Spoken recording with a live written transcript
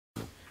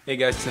Hey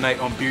guys, tonight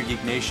on Beer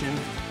Geek Nation,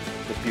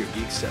 the Beer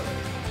Geek Cellar.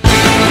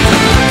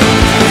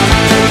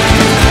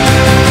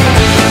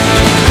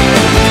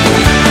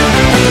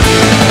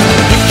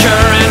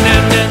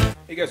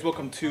 Hey guys,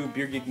 welcome to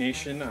Beer Geek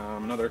Nation,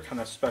 another kind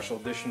of special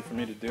edition for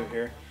me to do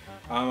here.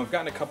 I've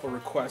gotten a couple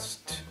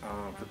requests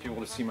for people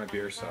to see my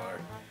beer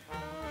cellar.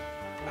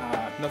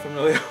 Nothing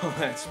really all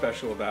that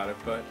special about it,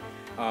 but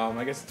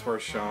I guess it's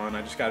worth showing.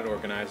 I just got it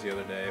organized the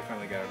other day. I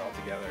finally got it all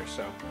together.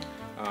 So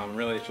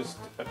really, it's just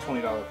a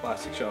 $20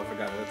 plastic shelf I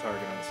got at a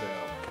Target on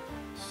sale.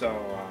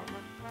 So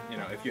you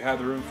know, if you have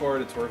the room for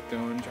it, it's worth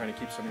doing. Trying to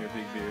keep some of your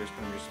big beers,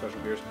 some of your special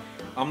beers.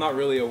 I'm not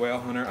really a whale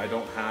hunter. I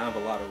don't have a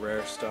lot of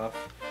rare stuff.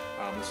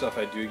 The stuff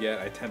I do get,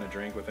 I tend to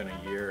drink within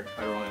a year.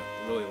 I don't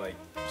really like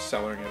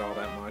cellaring it all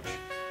that much.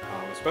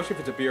 Especially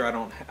if it's a beer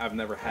I've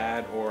never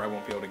had or I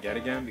won't be able to get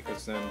again,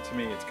 because then to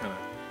me it's kind of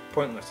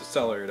pointless to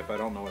cellar it if I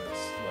don't know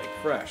it's like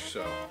fresh.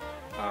 So,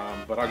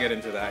 but I'll get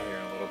into that here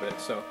in a little bit.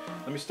 So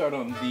let me start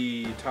on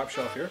the top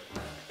shelf here.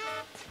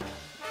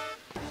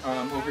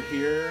 Over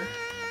here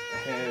I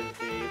have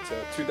it's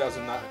a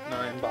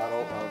 2009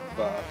 bottle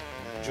of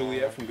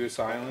Juliet from Goose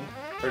Island.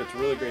 Heard it's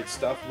really great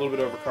stuff. A little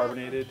bit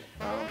overcarbonated,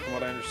 from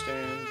what I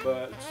understand,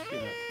 but you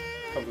know,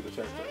 comes with the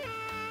territory.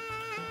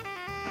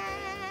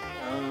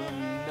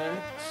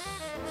 Next,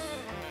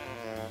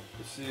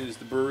 this is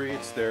the brewery.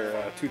 It's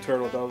their two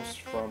turtle doves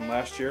from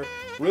last year.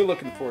 Really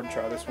looking forward to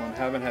try this one.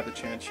 Haven't had the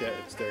chance yet.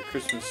 It's their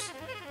Christmas.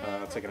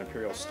 It's like an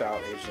imperial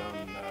stout aged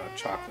on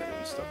chocolate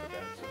and stuff like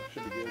that. So it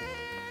should be good.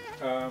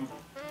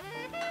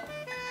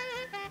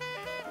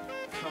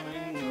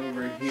 Coming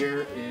over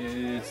here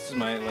is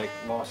my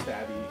Lost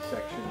Abbey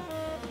section.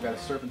 We've got a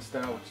Serpent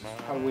Stout, which is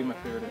probably my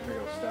favorite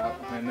imperial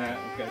stout. Behind that,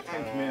 we've got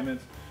 10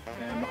 Commandments,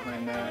 and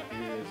behind that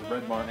is a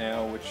Red Barn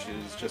Ale, which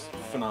is just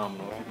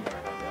phenomenal if you've never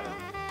had that.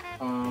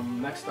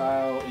 Next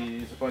aisle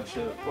is a bunch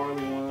of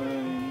barley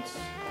wines,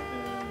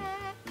 and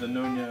the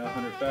Nonya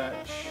 100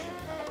 batch.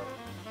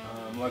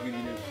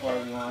 Lagunitas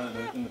barley wine,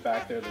 and in the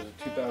back there's a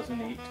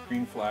 2008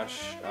 Green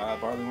Flash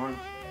barley wine.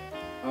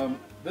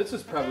 This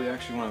is probably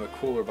actually one of the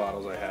cooler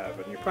bottles I have,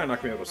 and you're probably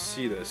not going to be able to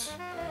see this,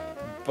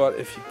 but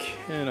if you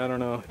can, I don't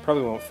know, it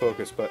probably won't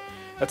focus, but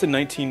that's a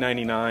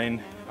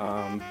 1999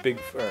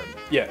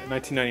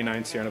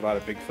 1999 Sierra Nevada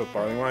Bigfoot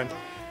barley wine.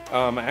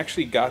 I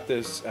actually got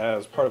this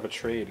as part of a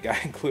trade. It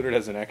got included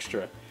as an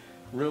extra.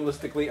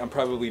 Realistically, I'm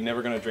probably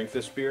never going to drink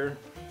this beer,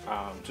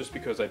 just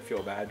because I'd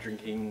feel bad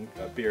drinking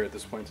a beer at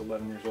this point. It's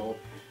 11 years old.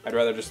 I'd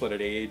rather just let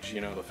it age, you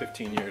know, the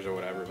 15 years or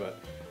whatever,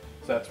 but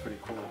so that's pretty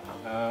cool.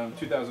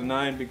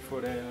 2009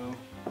 Bigfoot Ale.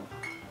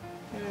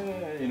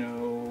 Yeah, you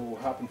know,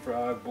 Hoppin'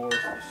 Frog,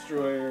 Boris the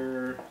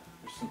Destroyer.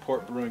 There's some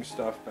Port Brewing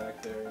stuff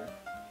back there.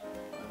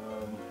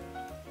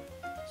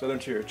 Southern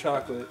Tier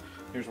Chocolate.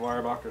 Here's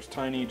Weyerbacher's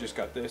Tiny. Just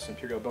got this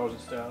Imperial Belgian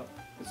Stout.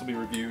 This will be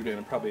reviewed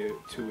in probably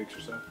 2 weeks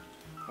or so.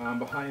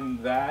 Behind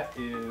that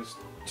is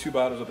 2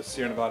 bottles of the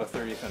Sierra Nevada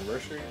 30th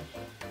anniversary.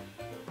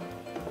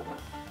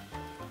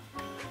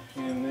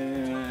 And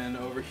then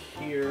over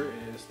here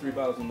is 3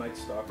 bottles of Night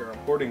Stalker. I'm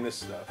hoarding this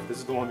stuff. This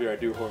is the one beer I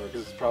do hoard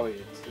because it's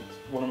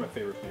one of my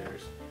favorite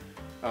beers.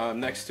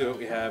 Next to it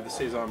we have the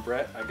Saison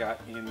Brett I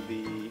got in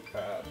the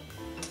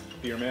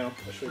beer mail.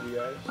 I'll show you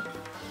guys.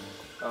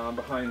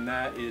 Behind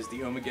that is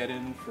the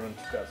Omegeddon from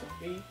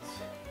 2008.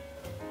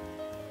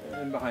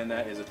 And behind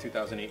that is a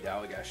 2008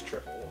 Allagash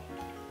Triple.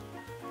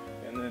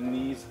 And then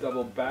these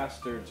Double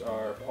Bastards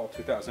are all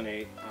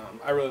 2008.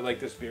 I really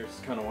like this beer. It's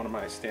kind of one of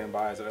my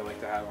standbys that I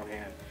like to have on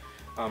hand.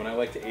 And I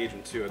like to age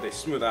them too. They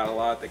smooth out a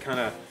lot. They kind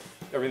of,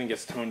 everything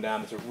gets toned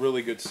down. It's a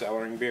really good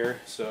cellaring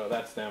beer. So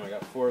that's them. I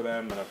got 4 of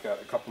them, and I've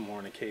got a couple more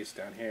in a case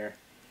down here.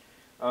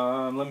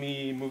 Let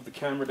me move the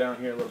camera down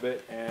here a little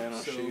bit, and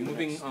I'll show you.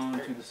 Moving on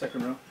to the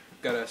second row,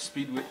 got a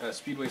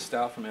Speedway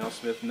Stout from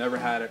AleSmith. Never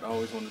had it.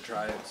 Always wanted to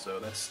try it. So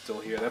that's still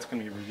here. That's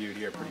going to be reviewed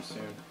here pretty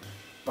soon.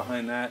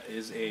 Behind that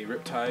is a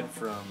Riptide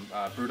from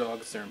Brewdog.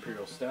 It's their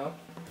Imperial Stout.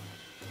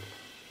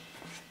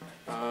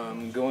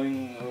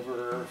 Going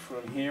over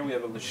from here, we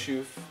have a Le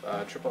Chouffe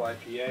Triple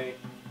IPA,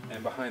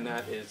 and behind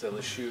that is a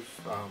Le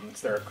Chouffe.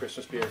 It's their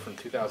Christmas beer from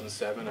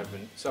 2007. I've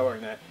been cellaring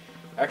that.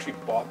 I actually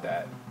bought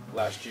that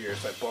last year,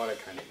 so I bought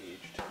it kind of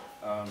aged.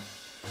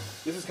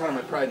 This is kind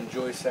of my pride and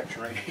joy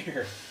section right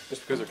here,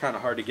 just because they're kind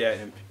of hard to get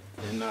in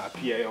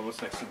PA,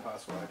 almost next to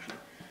impossible actually.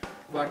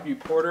 Black Butte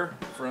Porter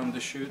from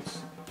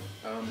Deschutes.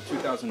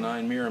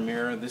 2009 Mirror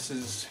Mirror.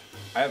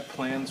 I have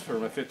plans for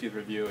my 50th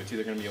review. It's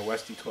either going to be a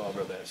Westie 12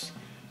 or this.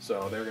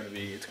 So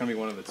it's going to be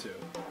one of the two.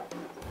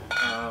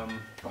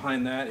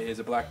 Behind that is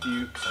a Black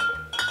Butte,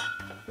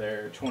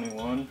 their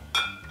 21,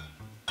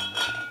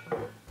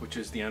 which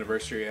is the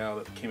anniversary ale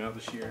that came out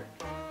this year.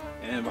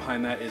 And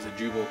behind that is a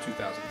Jubal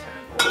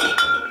 2010.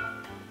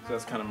 So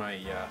that's kind of my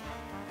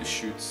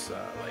Deschutes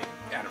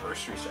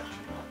anniversary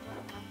section.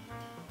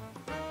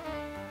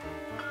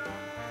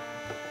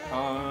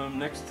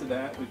 Next to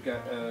that, we've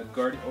got a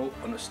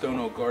Stone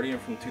Oak Guardian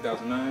from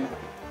 2009,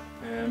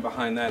 and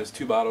behind that is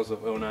 2 bottles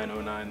of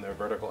 0909, their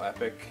Vertical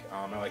Epic.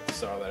 I like to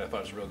sell that. I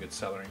thought it was a real good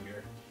cellaring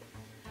beer.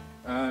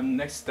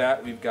 Next to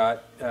that, we've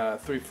got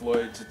 3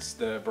 Floyds. It's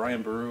the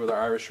Brian Brew with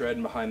our Irish Red,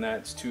 and behind that,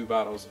 it's 2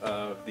 bottles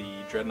of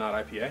the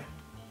Dreadnought IPA.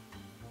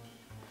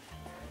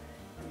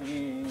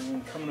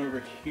 And coming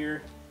over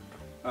here,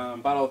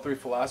 bottle of 3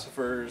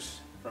 Philosophers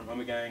from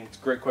Omegang. It's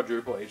a great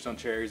quadruple, aged on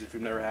cherries. If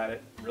you've never had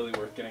it, really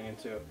worth getting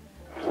into.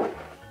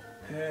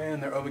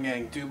 And their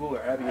Omegang Double or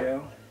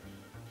Abiel.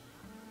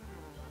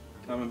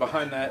 And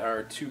behind that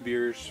are 2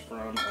 beers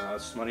from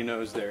Smutty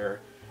Nose. Their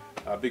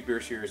big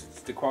beer series.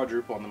 It's the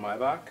quadruple on the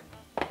Maibach.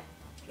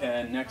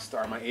 And next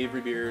are my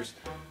Avery beers.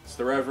 It's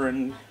the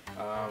Reverend.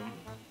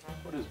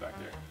 What is back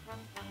there?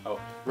 Oh,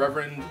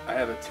 Reverend. I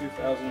have a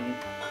 2000.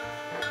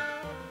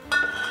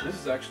 This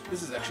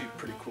is actually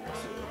pretty cool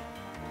too.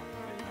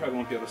 And you probably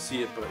won't be able to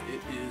see it, but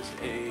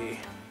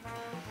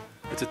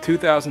it's a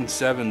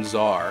 2007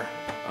 Czar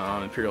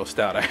Imperial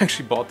Stout. I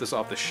actually bought this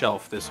off the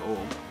shelf this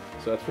old,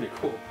 so that's pretty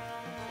cool.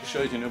 It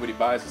shows you nobody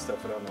buys this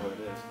stuff. I don't know what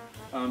it is.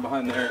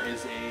 Behind there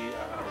is a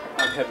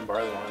Hog Heaven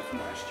barley wine from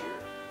last year.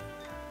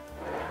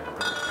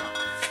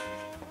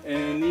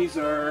 And these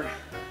are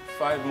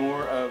 5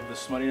 more of the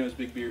Smutty Nose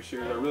Big Beer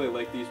series. I really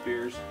like these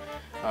beers.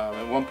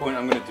 At one point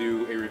I'm going to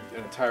do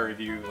an entire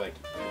review, like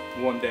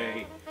one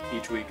day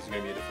each week is going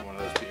to be a different one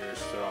of those beers,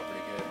 so they're all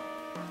pretty good.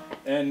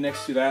 And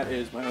next to that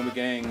is my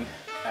Omegang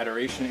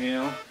Adoration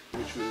Ale,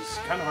 which was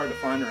kind of hard to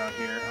find around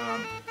here.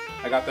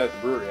 I got that at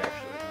the brewery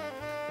actually.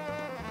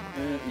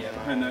 And yeah,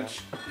 behind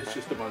that it's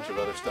just a bunch of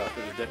other stuff.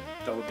 There's a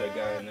double dead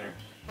guy in there.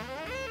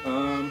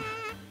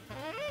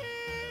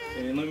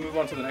 And let me move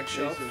on to the next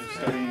shelf.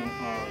 Starting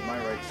on my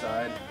right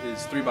side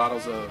is 3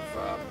 bottles of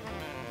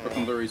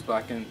Brooklyn Brewery's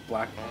Brooklyn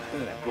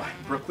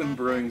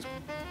Brewing's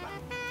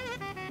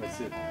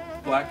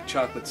Black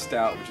Chocolate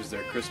Stout, which is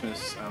their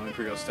Christmas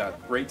Imperial Stout.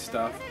 Great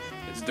stuff.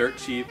 It's dirt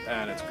cheap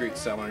and it's great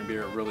cellaring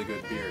beer. Really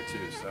good beer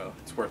too, so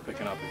it's worth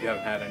picking up if you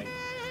haven't had any.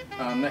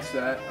 Next to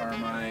that are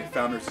my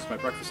Founders. It's my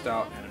breakfast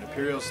stout and an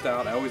Imperial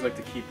Stout. I always like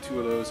to keep 2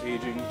 of those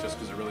aging just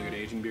because they're really good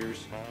aging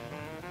beers.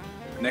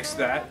 Next to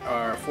that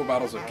are 4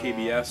 bottles of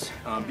KBS.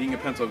 Being in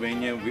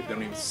Pennsylvania, they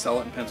don't even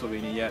sell it in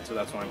Pennsylvania yet, so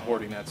that's why I'm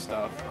hoarding that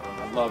stuff.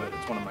 I love it.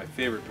 It's one of my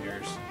favorite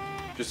beers.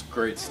 Just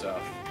great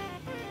stuff.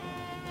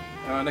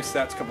 Next to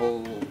that's a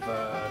couple of,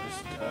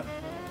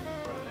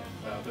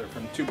 they're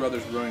from Two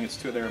Brothers Brewing. It's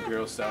 2 of their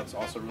Imperial Stouts,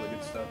 also really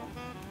good stuff.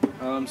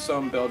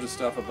 Some Belgian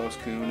stuff, a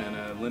Boskoen, and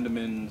a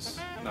Lindemans,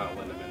 not a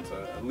Lindemans,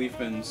 a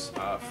Leafman's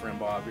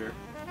Frambois beer.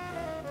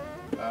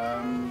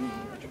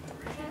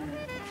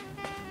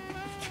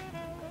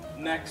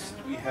 Next,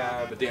 we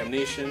have a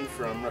Damnation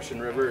from Russian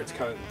River. It's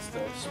the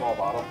small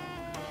bottle.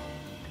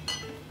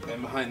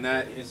 And behind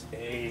that is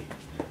a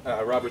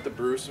Robert the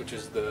Bruce, which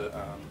is the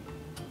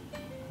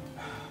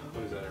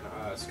what is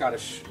that?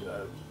 Scottish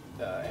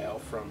ale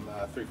from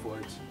 3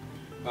 Floyds.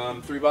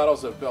 3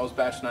 bottles of Bell's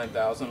Batch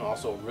 9000,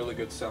 also really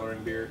good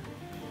cellaring beer.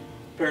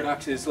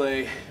 Paradox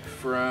Islay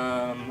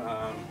from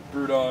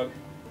Brewdog.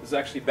 This is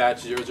actually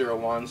batch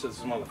 001, so this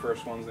is one of the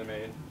first ones they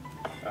made.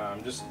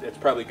 It's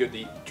probably good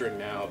to drink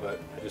now,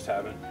 but I just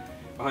haven't.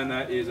 Behind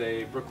that is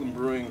a Brooklyn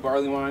Brewing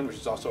barley wine, which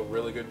is also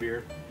really good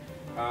beer.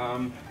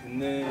 And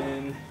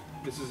then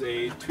this is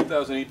a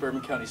 2008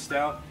 Bourbon County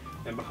Stout,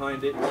 and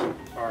behind it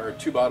are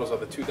 2 bottles of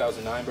the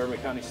 2009 Bourbon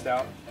County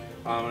Stout.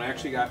 And I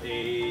actually got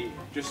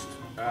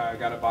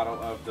got a bottle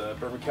of the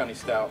Bourbon County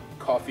Stout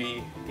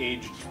coffee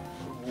aged,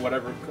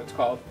 whatever it's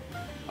called.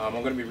 I'm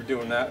going to be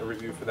doing a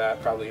review for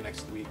that probably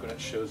next week when it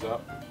shows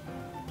up.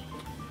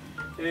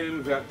 And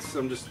we've got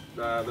some there's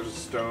a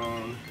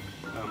Stone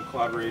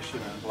collaboration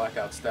and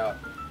Blackout Stout.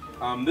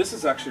 This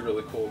is actually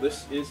really cool.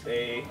 This is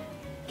a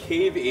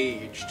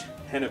cave-aged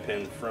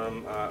hennepin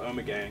from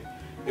Omegang.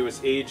 It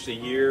was aged a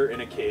year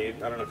in a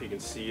cave. I don't know if you can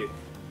see it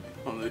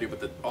on the video,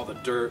 but all the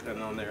dirt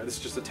and on there. This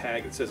is just a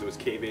tag that says it was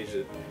cave-aged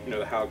at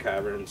the Howe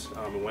Caverns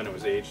and when it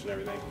was aged and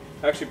everything.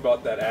 I actually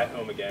bought that at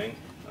Omegang.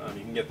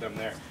 You can get them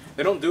there.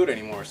 They don't do it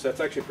anymore, so that's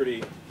actually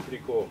pretty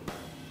cool.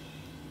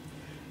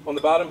 On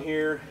the bottom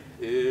here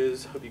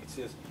is, hope you can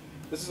see this.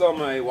 This is all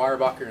my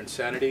Weyerbacher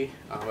Insanity.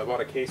 I bought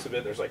a case of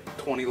it. There's like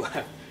 20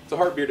 left. It's a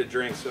hard beer to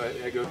drink, so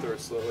I go through it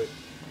slowly.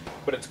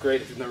 But it's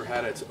great if you've never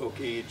had it. It's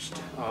oak-aged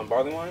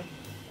barley wine.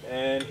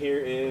 And here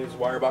is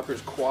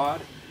Weyerbacher's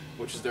Quad,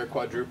 which is their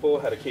quadruple.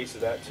 Had a case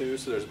of that too,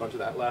 so there's a bunch of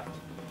that left.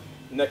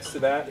 Next to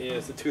that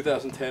is the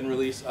 2010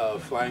 release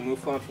of Flying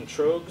Mouflon from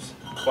Trogs.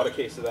 Bought a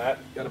case of that.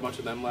 Got a bunch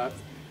of them left.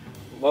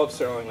 Love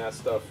selling that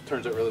stuff.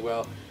 Turns out really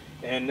well.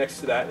 And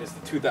next to that is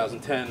the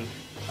 2010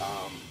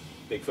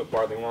 Bigfoot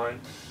barley wine.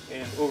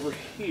 And over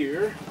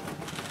here,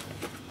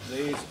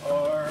 these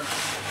are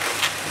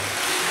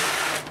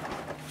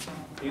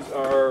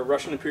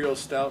Russian Imperial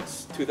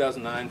Stouts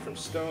 2009 from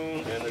Stone,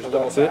 and there's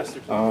Double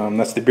Bastards.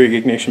 That's the Beer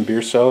Geek Nation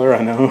beer cellar.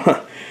 I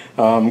know.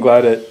 I'm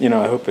glad it.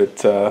 I hope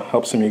it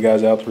helps some of you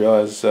guys out to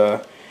realize,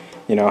 how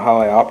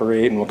I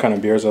operate and what kind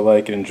of beers I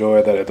like and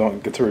enjoy that I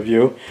don't get to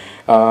review.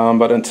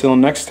 But until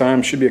next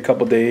time, should be a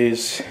couple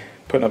days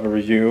putting up a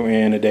review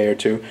in a day or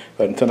two.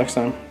 But until next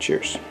time,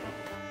 cheers.